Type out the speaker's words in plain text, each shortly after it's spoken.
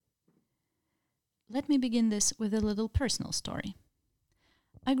Let me begin this with a little personal story.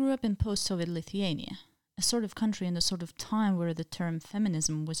 I grew up in post-Soviet Lithuania, a sort of country and a sort of time where the term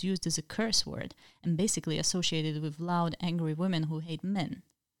feminism was used as a curse word and basically associated with loud, angry women who hate men.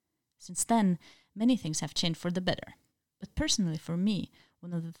 Since then, many things have changed for the better. But personally for me,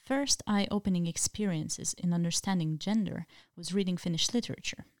 one of the first eye-opening experiences in understanding gender was reading Finnish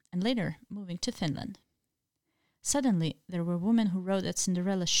literature, and later moving to Finland. Suddenly, there were women who wrote that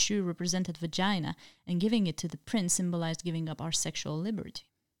Cinderella's shoe represented vagina, and giving it to the prince symbolized giving up our sexual liberty.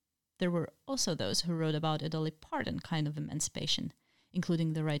 There were also those who wrote about a Dolly Parton kind of emancipation,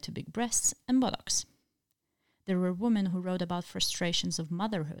 including the right to big breasts and buttocks. There were women who wrote about frustrations of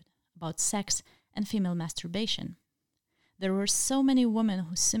motherhood, about sex and female masturbation. There were so many women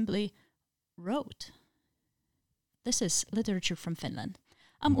who simply wrote. This is Literature from Finland.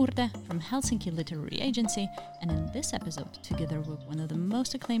 I'm Urte from Helsinki Literary Agency, and in this episode, together with one of the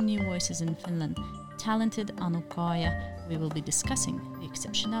most acclaimed new voices in Finland, talented Anu Kaaja, we will be discussing the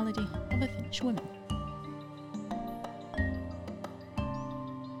exceptionality of a Finnish woman.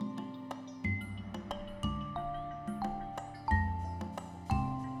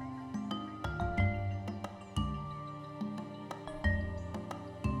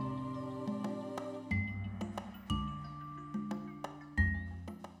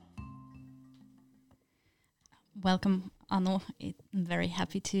 Welcome, Anu. I'm very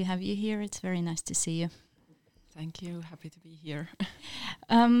happy to have you here. It's very nice to see you. Thank you. Happy to be here.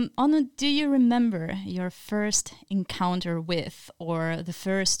 Anu, do you remember your first encounter with or the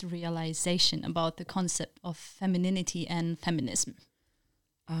first realization about the concept of femininity and feminism?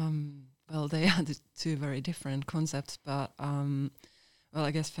 Well, they are the two very different concepts, but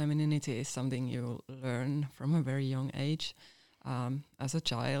I guess femininity is something you learn from a very young age as a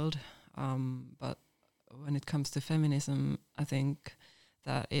child, but when it comes to feminism, I think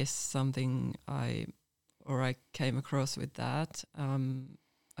that is something I came across with that.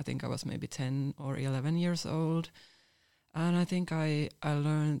 I think I was maybe 10 or 11 years old. And I think I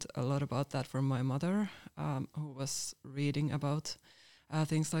learned a lot about that from my mother, who was reading about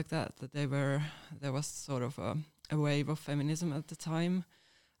things like that there was sort of a wave of feminism at the time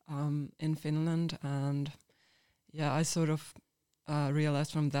in Finland. And yeah, I sort of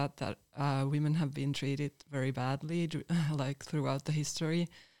realized from that women have been treated very badly like throughout the history,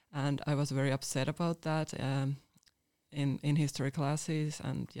 and I was very upset about that in history classes,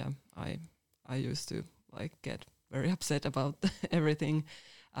 and yeah, I used to like get very upset about everything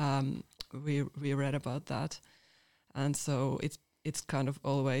we read about that, and so it's kind of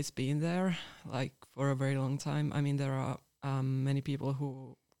always been there like for a very long time. I mean, there are many people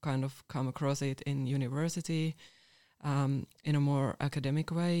who kind of come across it in university in a more academic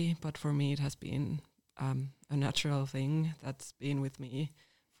way, but for me it has been a natural thing that's been with me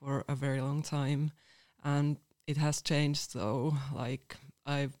for a very long time, and it has changed though. Like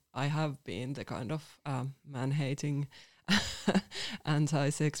I have been the kind of man-hating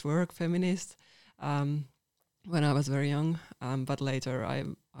anti-sex work feminist when I was very young, but later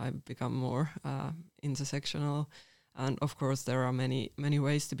I've become more intersectional, and of course there are many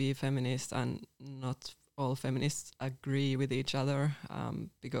ways to be a feminist, and not all feminists agree with each other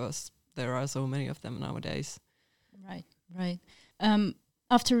because there are so many of them nowadays. Right.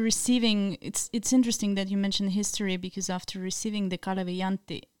 After receiving, it's interesting that you mentioned history, because after receiving the Kalevi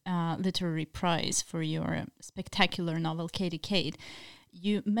Jantti Literary Prize for your spectacular novel Katie Kate,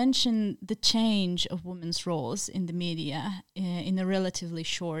 you mentioned the change of women's roles in the media in a relatively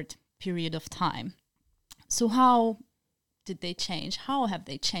short period of time. So how did they change? How have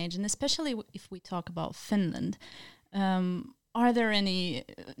they changed? And especially if we talk about Finland, are there any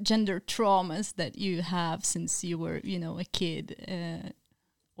gender traumas that you have since you were, a kid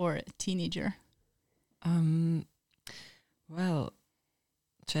or a teenager? Well,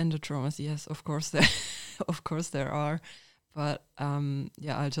 gender traumas, yes, of course there are. But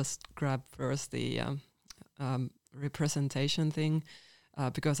I'll just grab first the representation thing.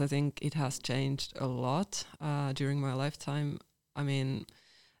 Because I think it has changed a lot during my lifetime. I mean,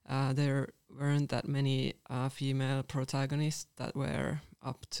 there weren't that many female protagonists that were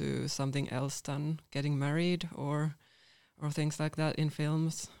up to something else than getting married or things like that in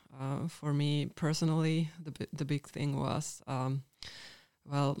films. For me personally, the big thing was,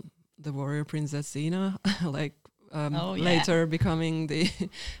 the warrior princess Xena, later becoming the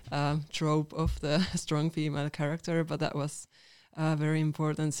trope of the strong female character, but that was a very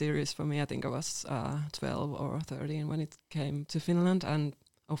important series for me. I think I was 12 or 13 when it came to Finland, and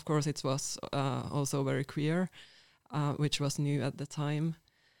of course it was also very queer, which was new at the time.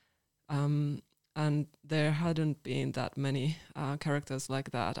 and there hadn't been that many characters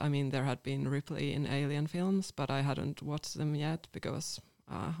like that. I mean, there had been Ripley in Alien films, but I hadn't watched them yet because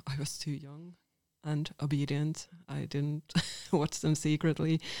I was too young and obedient. I didn't watch them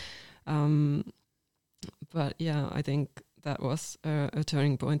secretly. But yeah, I think that was a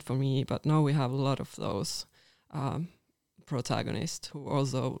turning point for me. But now we have a lot of those protagonists who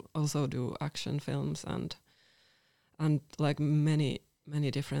also do action films and like many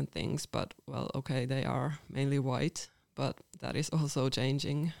different things. But well, okay, they are mainly white, but that is also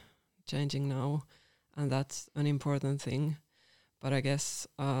changing now, and that's an important thing. But I guess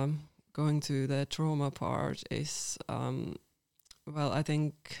going to the trauma part is well, I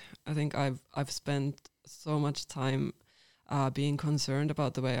think I've spent so much time being concerned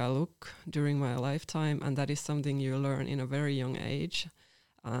about the way I look during my lifetime, and that is something you learn in a very young age.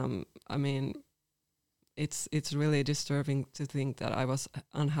 I mean, it's really disturbing to think that I was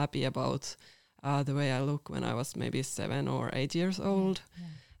unhappy about the way I look when I was maybe 7 or 8 years old. Yeah.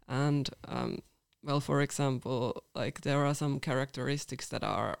 And well, for example, like there are some characteristics that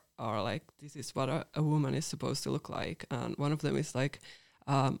are like, this is what a woman is supposed to look like, and one of them is like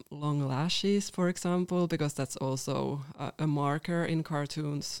long lashes, for example, because that's also a marker in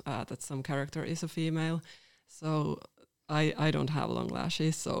cartoons that some character is a female. So I don't have long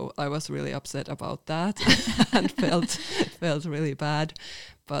lashes, so I was really upset about that and felt really bad.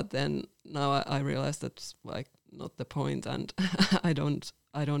 But then now I realized that's like not the point, and I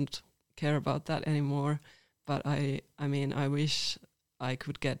don't care about that anymore. But I mean, I wish I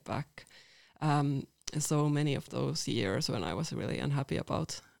could get back so many of those years when I was really unhappy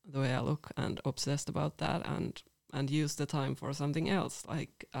about the way I look and obsessed about that, and use the time for something else,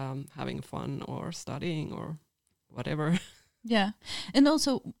 like having fun or studying or whatever. Yeah. And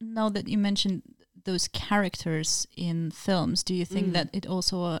also, now that you mentioned those characters in films, do you think that it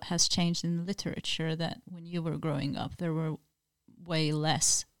also has changed in literature, that when you were growing up there were way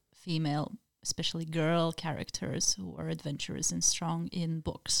less female, especially girl characters who are adventurous and strong in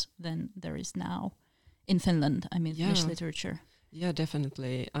books than there is now in Finland, I mean, Finnish literature? Yeah,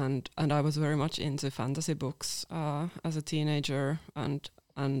 definitely. And I was very much into fantasy books as a teenager, and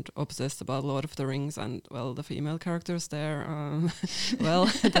obsessed about Lord of the Rings, and well, the female characters there. Well,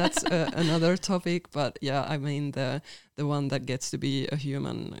 that's another topic. But yeah, I mean, the one that gets to be a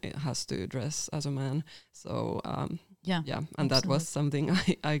human, it has to dress as a man. So yeah, and absolutely. That was something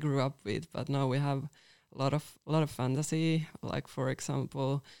I grew up with. But now we have a lot of fantasy, like for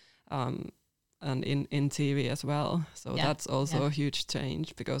example, and in TV as well. So that's also a huge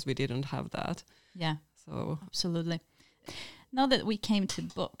change, because we didn't have that. Yeah. So absolutely. Now that we came to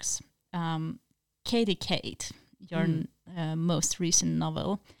books, Katie Kate, your most recent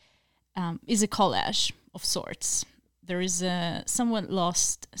novel, is a collage of sorts. There is a somewhat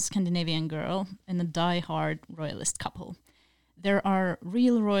lost Scandinavian girl and a die-hard royalist couple. There are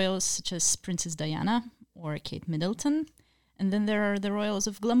real royals such as Princess Diana or Kate Middleton, and then there are the royals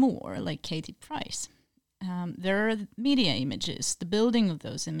of glamour like Katie Price. There are media images, the building of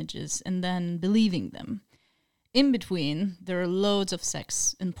those images, and then believing them. In between, there are loads of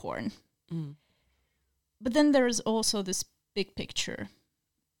sex and porn. But then there is also this big picture,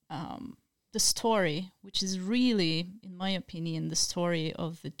 the story, which is really, in my opinion, the story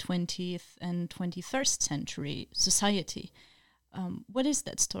of the 20th and 21st century society. What is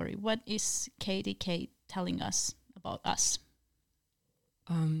that story? What is Katie Kate telling us about us?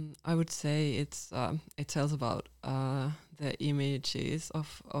 I would say it tells about the images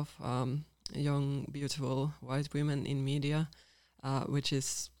of young, beautiful white women in media, which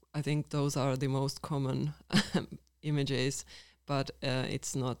is, I think those are the most common images, but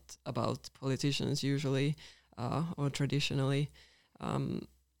it's not about politicians usually or traditionally.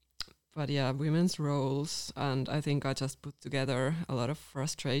 But yeah, women's roles, and I think I just put together a lot of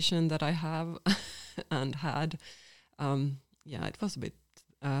frustration that I have and had. Yeah, it was a bit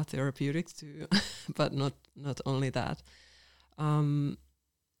therapeutic too, but not only that.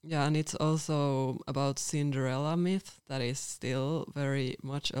 Yeah, and it's also about Cinderella myth that is still very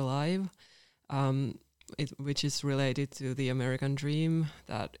much alive, which is related to the American dream,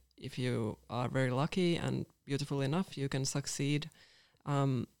 that if you are very lucky and beautiful enough, you can succeed.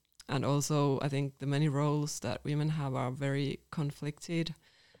 And also, I think the many roles that women have are very conflicted,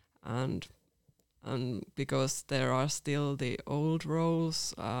 and because there are still the old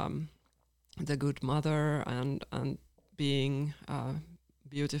roles, the good mother and being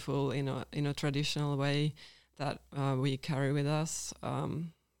beautiful in a traditional way that we carry with us,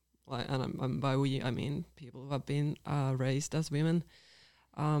 and by we I mean people who have been raised as women,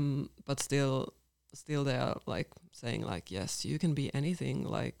 but still they are like saying like, yes, you can be anything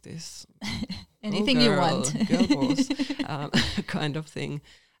like this Anything "Oh, you girl, want." girl boss," kind of thing.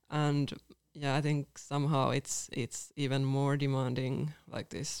 And yeah, I think somehow it's even more demanding like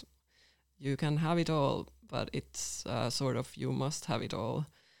this. You can have it all, but it's sort of you must have it all.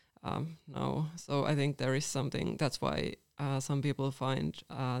 No, so I think there is something. That's why some people find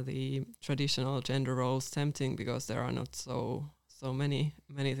the traditional gender roles tempting, because there are not so many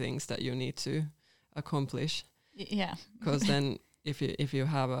things that you need to accomplish. Yeah. Because then if you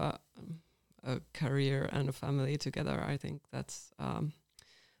have a career and a family together, I think that's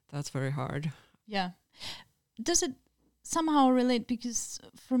very hard. Yeah. Does it somehow relate? Because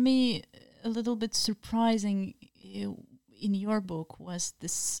for me, a little bit surprising in your book was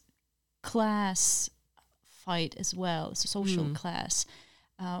this class fight as well, social class,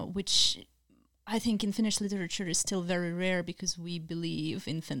 which I think in Finnish literature is still very rare, because we believe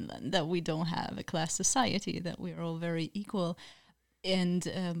in Finland that we don't have a class society, that we are all very equal.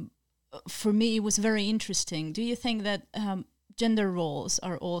 And for me, it was very interesting. Do you think that gender roles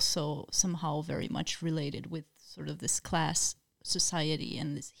are also somehow very much related with sort of this class society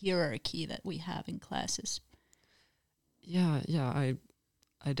and this hierarchy that we have in classes? Yeah,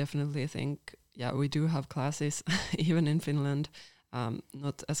 I definitely think, we do have classes even in Finland,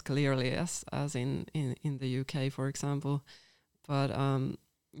 not as clearly as in the UK, for example. But and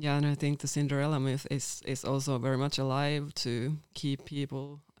I think the Cinderella myth is also very much alive to keep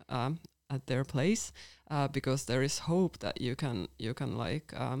people at their place, because there is hope that you can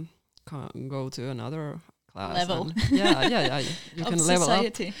like go to another class Level. and you can level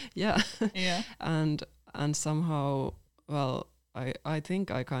society. up. Yeah. Yeah. and somehow, well, I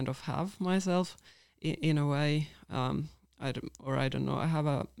think I kind of have myself in a way. I don't know. I have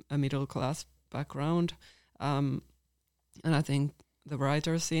a middle class background, and I think the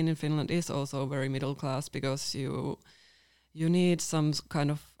writer scene in Finland is also very middle class, because you need some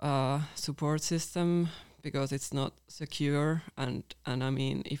kind of support system, because it's not secure, and I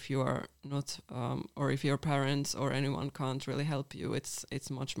mean, if you are not or if your parents or anyone can't really help you, it's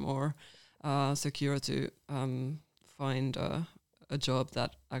much more secure to find a job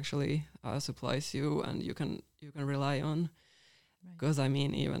that actually supplies you and you can rely on. Because I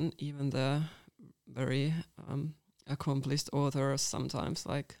mean, even the very accomplished authors sometimes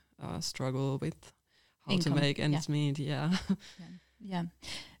like struggle with how Income, to make ends meet. Yeah.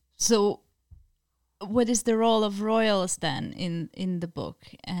 So what is the role of royals then in the book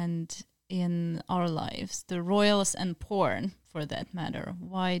and in our lives? The royals and porn, for that matter.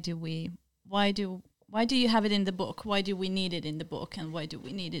 Why do you have it in the book? Why do we need it in the book, and why do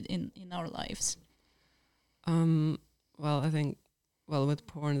we need it in our lives? Well, I think, with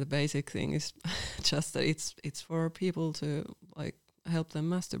porn, the basic thing is just that it's for people to like help them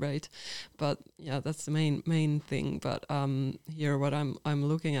masturbate. But yeah, that's the main thing. But here, what I'm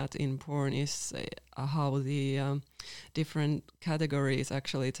looking at in porn is how the different categories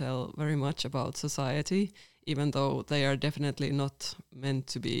actually tell very much about society, even though they are definitely not meant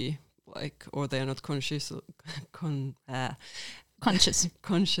to be like, or they are not consciously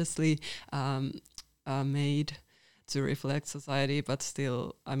made to reflect society, but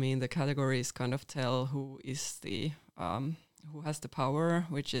still, I mean, the categories kind of tell who is the who has the power,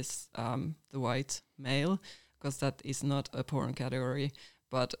 which is the white male, because that is not a porn category,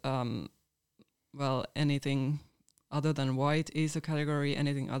 but anything other than white is a category,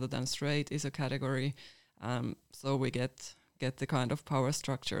 anything other than straight is a category, so we get the kind of power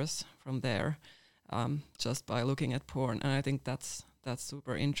structures from there just by looking at porn, and I think that's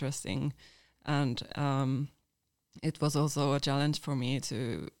super interesting. And it was also a challenge for me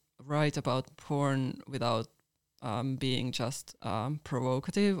to write about porn without being just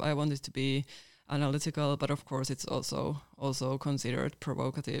provocative. I wanted to be analytical, but of course it's also considered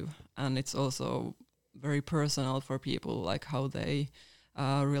provocative, and it's also very personal for people, like how they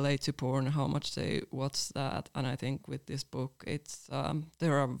relate to porn, how much they watch that. And I think with this book, it's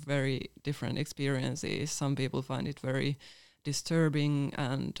there are very different experiences. Some people find it very disturbing,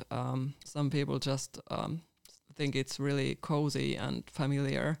 and some people just think it's really cozy and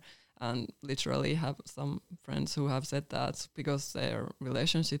familiar, and literally have some friends who have said that because their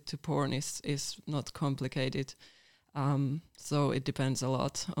relationship to porn is not complicated. So it depends a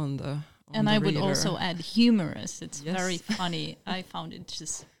lot on the and I would reader. also add humorous. It's Yes. very funny. I found it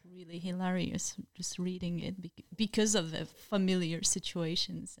just really hilarious just reading it because of the familiar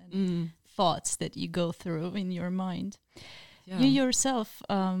situations and thoughts that you go through in your mind. Yeah. You yourself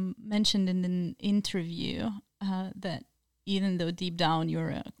mentioned in an interview that even though deep down you're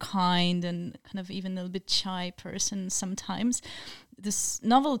a kind and kind of even a little bit shy person sometimes, this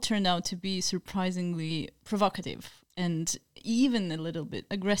novel turned out to be surprisingly provocative. And even a little bit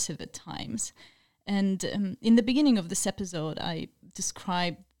aggressive at times. And in the beginning of this episode, I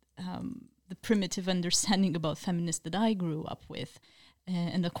described the primitive understanding about feminists that I grew up with.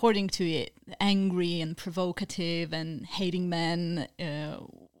 And according to it, angry and provocative and hating men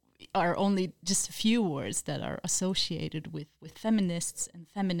are only just a few words that are associated with feminists and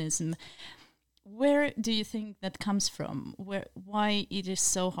feminism. Where do you think that comes from? Why it is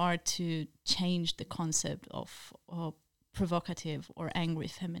so hard to change the concept of provocative or angry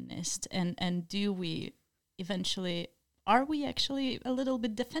feminist? And do we eventually, are we actually a little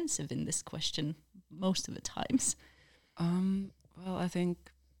bit defensive in this question most of the times? Well, I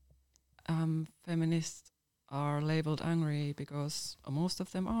think feminists are labeled angry because most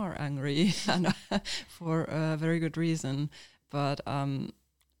of them are angry and for a very good reason. But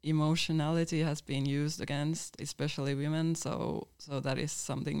emotionality has been used against, especially women. So that is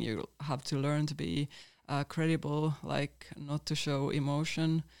something you have to learn to be credible, like not to show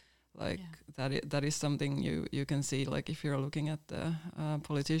emotion. Like that is something you can see. Like if you're looking at the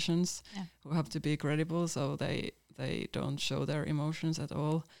politicians who have to be credible, so they don't show their emotions at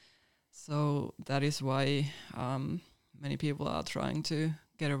all. So that is why many people are trying to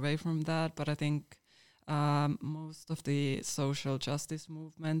get away from that. But I think most of the social justice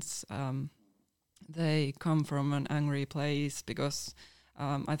movements, they come from an angry place because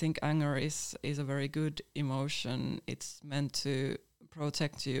I think anger is a very good emotion. It's meant to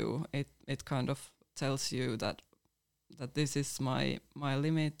protect you. It kind of tells you that this is my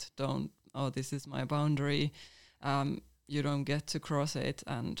limit. This is my boundary. You don't get to cross it,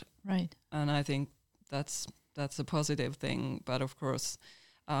 and I think that's a positive thing. But of course,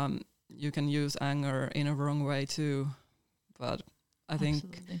 you can use anger in a wrong way too. But I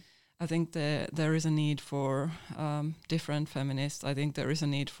think there is a need for different feminists. I think there is a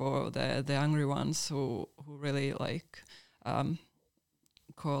need for the angry ones who really like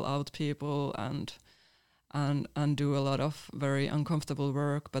call out people and do a lot of very uncomfortable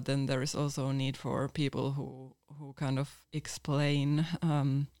work. But then there is also a need for people who kind of explain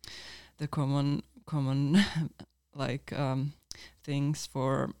the common like things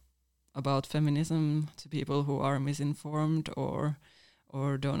about feminism to people who are misinformed or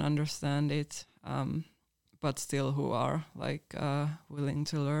don't understand it, but still who are like willing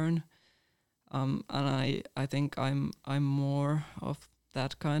to learn. And I think I'm more of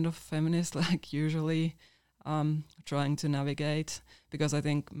that kind of feminist, like usually trying to navigate, because I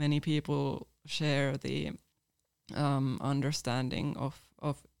think many people share the understanding of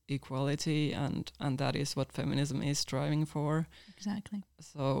equality, and that is what feminism is striving for. Exactly.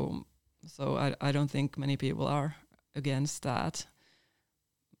 So I don't think many people are against that.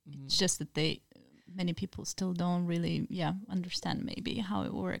 It's just that many people still don't really understand maybe how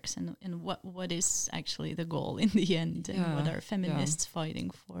it works and what is actually the goal in the end, and what are feminists fighting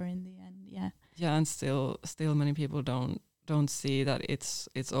for in the end. And still many people don't see that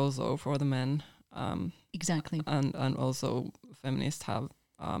it's also for the men. Exactly. And also feminists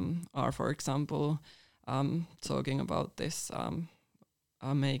are, for example, talking about this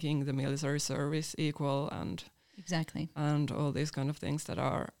making the military service equal and exactly, and all these kind of things that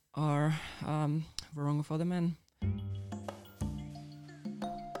are wrong for the men.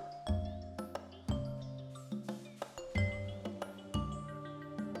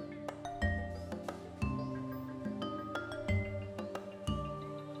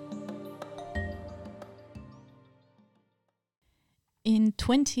 In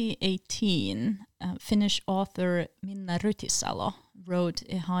 2018, Finnish author Minna Rytisalo wrote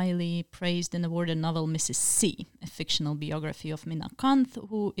a highly praised and awarded novel, Mrs. C, a fictional biography of Minna Canth,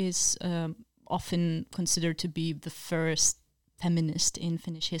 who is often considered to be the first feminist in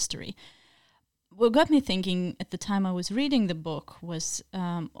Finnish history. What got me thinking at the time I was reading the book was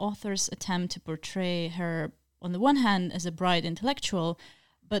author's attempt to portray her, on the one hand, as a bright intellectual,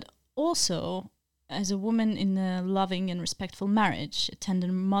 but also as a woman in a loving and respectful marriage, a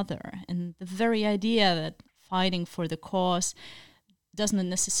tender mother, and the very idea that fighting for the cause doesn't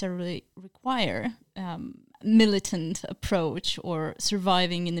necessarily require militant approach or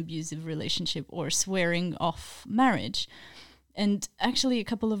surviving an abusive relationship or swearing off marriage. And actually a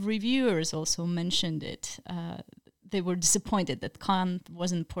couple of reviewers also mentioned it. They were disappointed that Canth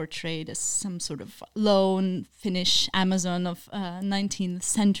wasn't portrayed as some sort of lone Finnish Amazon of 19th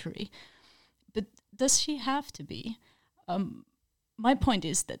century. But does she have to be? My point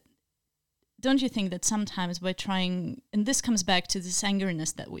is that, don't you think that sometimes by trying, and this comes back to this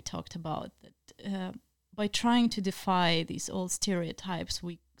angerness that we talked about, that by trying to defy these old stereotypes,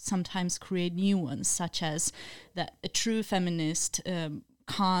 we sometimes create new ones, such as that a true feminist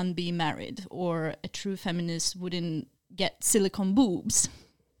can't be married, or a true feminist wouldn't get silicone boobs.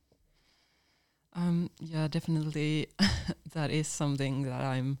 Yeah, definitely. That is something that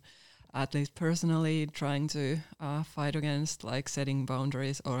I'm, at least personally, trying to fight against, like setting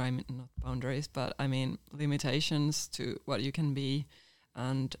boundaries, or I mean not boundaries, but I mean limitations to what you can be.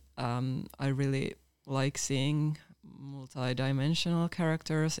 And I really like seeing multi-dimensional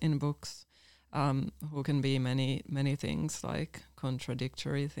characters in books, who can be many things, like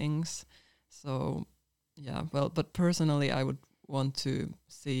contradictory things. So yeah, well, but personally I would want to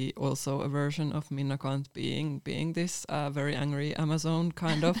see also a version of Minna Kant being this very angry Amazon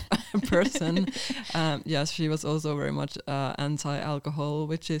kind of person. Yes, she was also very much anti-alcohol,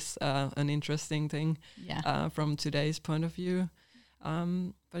 which is an interesting thing from today's point of view.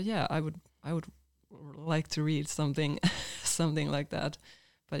 But yeah, I would like to read something something like that.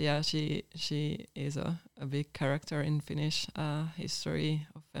 But yeah, she is a big character in Finnish history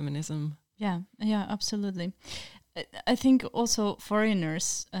of feminism. Yeah, absolutely. I think also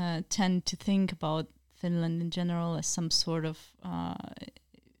foreigners tend to think about Finland in general as some sort of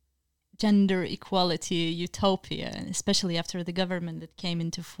gender equality utopia, especially after the government that came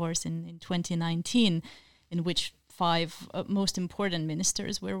into force in 2019, in which 5 most important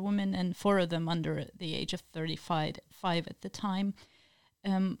ministers were women, and 4 of them under the age of 35 at the time.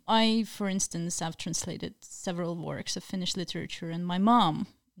 I, for instance, have translated several works of Finnish literature, and my mom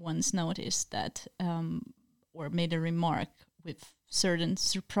once noticed that or made a remark with certain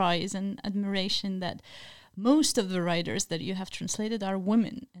surprise and admiration that most of the writers that you have translated are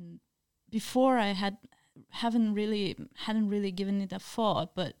women. And before I hadn't really given it a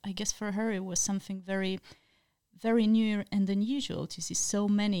thought, but I guess for her it was something very, very new and unusual to see so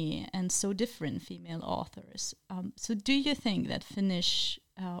many and so different female authors. So do you think that Finnish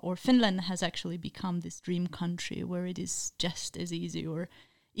or Finland has actually become this dream country where it is just as easy or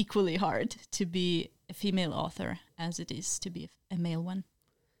equally hard to be a female author as it is to be a male one?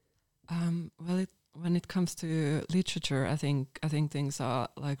 Well, when it comes to literature, I think things are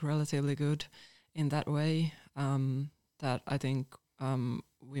like relatively good in that way. That I think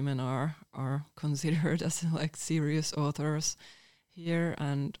women are considered as like serious authors here,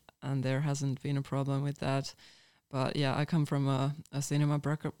 and there hasn't been a problem with that. But yeah, I come from a cinema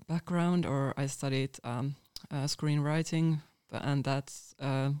background, or I studied screenwriting, and that's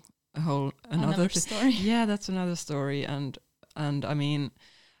a whole another story. Yeah, that's another story. And I mean,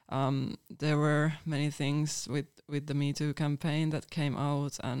 there were many things with the Me Too campaign that came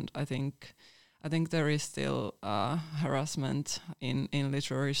out, and I think there is still harassment in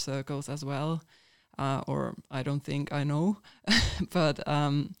literary circles as well, or I don't think I know, but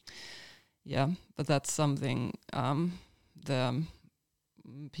yeah, but that's something the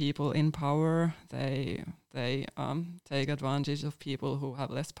people in power, they take advantage of people who have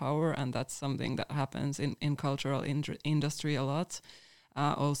less power, and that's something that happens in cultural industry a lot,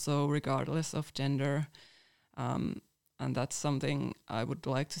 also regardless of gender, and that's something I would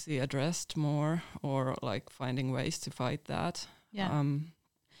like to see addressed more, or like finding ways to fight that. Yeah.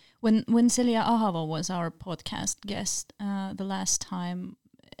 When Celia Ahava was our podcast guest the last time,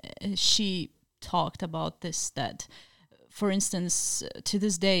 she talked about this, that for instance, to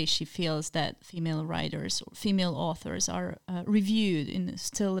this day, she feels that female writers or female authors are reviewed in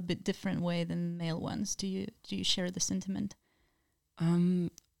still a bit different way than male ones. Do you share the sentiment?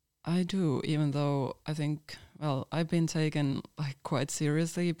 I do, even though I think, well, I've been taken like quite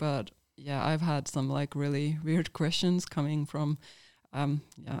seriously, but yeah, I've had some like really weird questions coming from,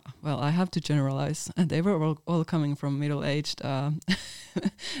 well, I have to generalize, and they were all coming from middle-aged,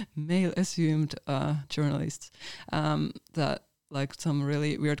 male assumed journalists, that like some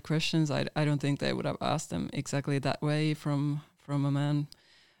really weird questions. I don't think they would have asked them exactly that way from a man.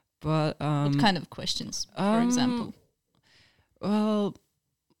 But what kind of questions, for example? Well,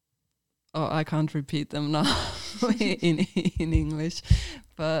 I can't repeat them now in English,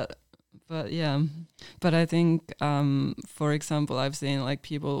 but yeah, but I think for example, I've seen like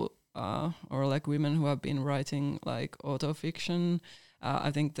people or like women who have been writing like autofiction.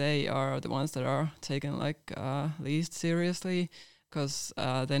 I think they are the ones that are taken like least seriously, because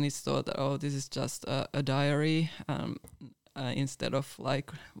then it's thought that, oh, this is just a diary instead of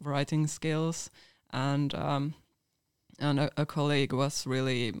like writing skills. And a colleague was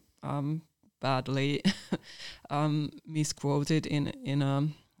really badly misquoted in a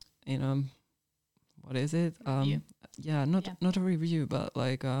what is it? Not a review, but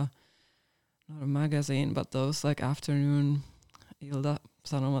like not a magazine, but those like afternoon Ilta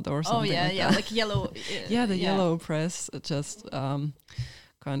Sanomat or something. Like yellow. Yellow press just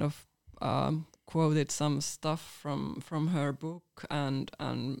kind of quoted some stuff from her book and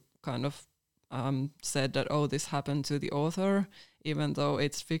kind of said that, oh, this happened to the author, even though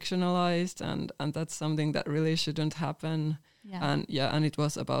it's fictionalized, and that's something that really shouldn't happen. Yeah. And it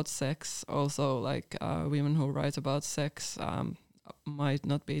was about sex also, like women who write about sex might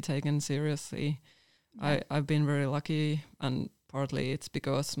not be taken seriously. Yeah. I've been very lucky, and partly it's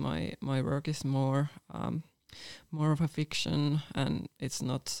because my work is more of a fiction, and it's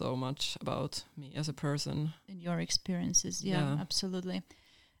not so much about me as a person. In your experiences, Yeah. absolutely.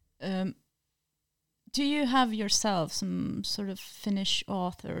 Do you have yourself some sort of Finnish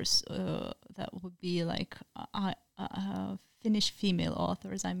authors that would be like Finnish female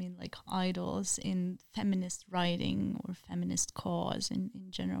authors? I mean, like idols in feminist writing or feminist cause in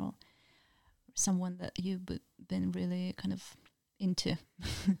general. Someone that you've been really kind of into.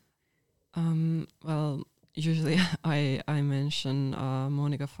 Well, usually I mention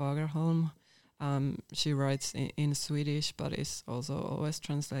Monica Fagerholm. She writes in Swedish, but is also always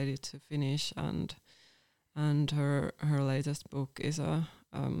translated to Finnish, and her latest book is a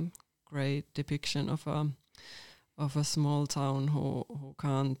great depiction of a small town who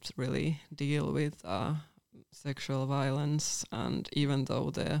can't really deal with sexual violence, and even though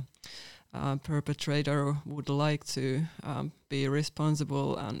the perpetrator would like to be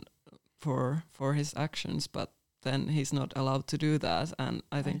responsible and for his actions, but then he's not allowed to do that. And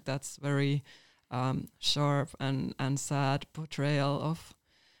I think that's very sharp and sad portrayal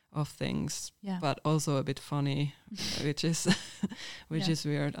of things, but also a bit funny, which is is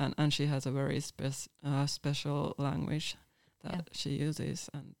weird. And she has a very special language that she uses,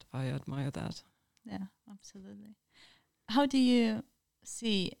 and I admire that. Yeah, absolutely. How do you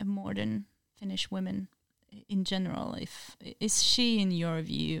see a modern Finnish women in general? Is she, in your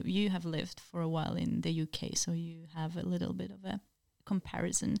view, you have lived for a while in the UK, so you have a little bit of a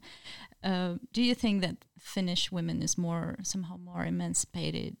comparison. Do you think that Finnish women is somehow more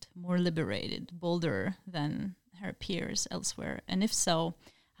emancipated, more liberated, bolder than her peers elsewhere? And if so,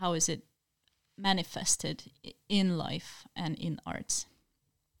 how is it manifested in life and in arts?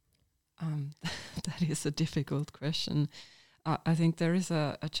 That is a difficult question. I think there is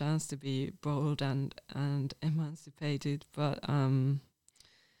a chance to be bold and emancipated, but I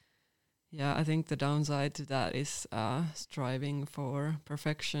think the downside to that is striving for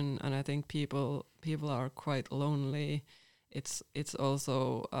perfection, and I think people are quite lonely. It's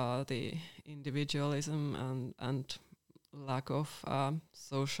also the individualism and lack of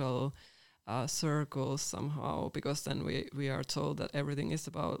social circles somehow, because then we are told that everything is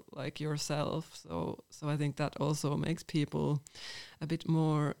about like yourself. So I think that also makes people a bit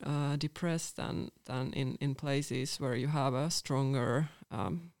more depressed than in places where you have a stronger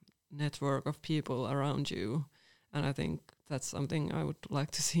network of people around you. And I think that's something I would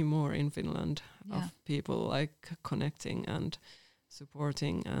like to see more in Finland, of people like connecting and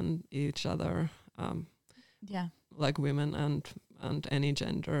supporting and each other, like women and any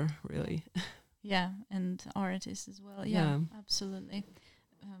gender, really. Yeah, and artists as well. Yeah, absolutely.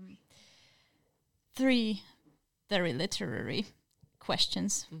 3 very literary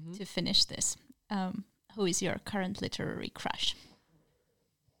questions to finish this. Who is your current literary crush?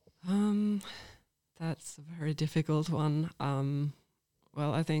 That's a very difficult one.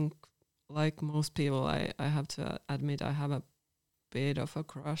 Well, I think, like most people, I have to admit I have a bit of a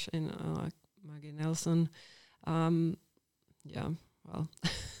crush in like Maggie Nelson.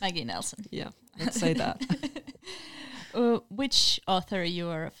 Maggie Nelson. Yeah, let's say that. Which author you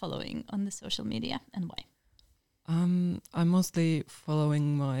are following on the social media and why? I'm mostly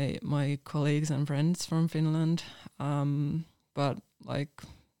following my colleagues and friends from Finland, but like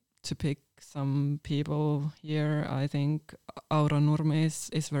to pick some people here, I think Aura Nurmi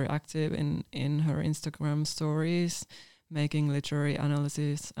is very active in her Instagram stories, making literary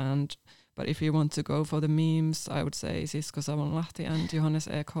analysis. But if you want to go for the memes, I would say Sisko Savonlahti and Johannes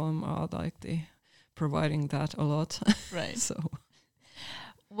Ekholm are like providing that a lot. Right. So,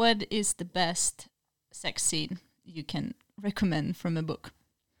 what is the best sex scene you can recommend from a book?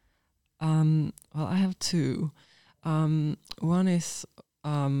 Well, I have 2. One is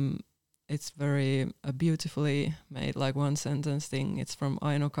it's very beautifully made, like one sentence thing. It's from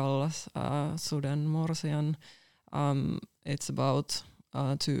Aino Kallas, Suden Morsian. It's about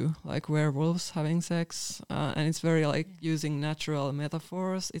 2 like werewolves having sex, and it's very like using natural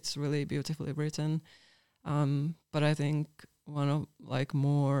metaphors. It's really beautifully written. But I think one of like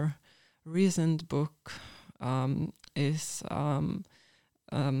more recent book is Ret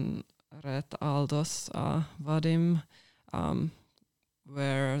Aldos Vadim,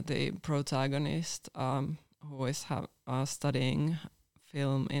 where the protagonist, who is studying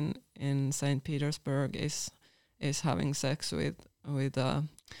film in St. Petersburg, is having sex with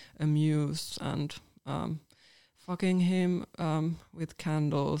amuse and fucking him with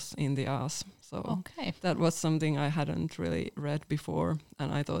candles in the ass. So Okay. that was something I hadn't really read before,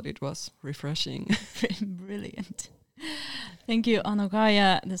 and I thought it was refreshing. Brilliant. Thank you,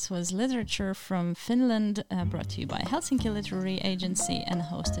 Anu-Kaija. This was Literature from Finland, brought to you by Helsinki Literary Agency and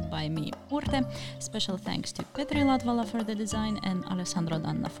hosted by me, Urte. Special thanks to Petri Latvala for the design and Alessandro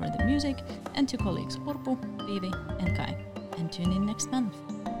Danna for the music, and to colleagues Urpu, Viivi and Kai. And tune in next month.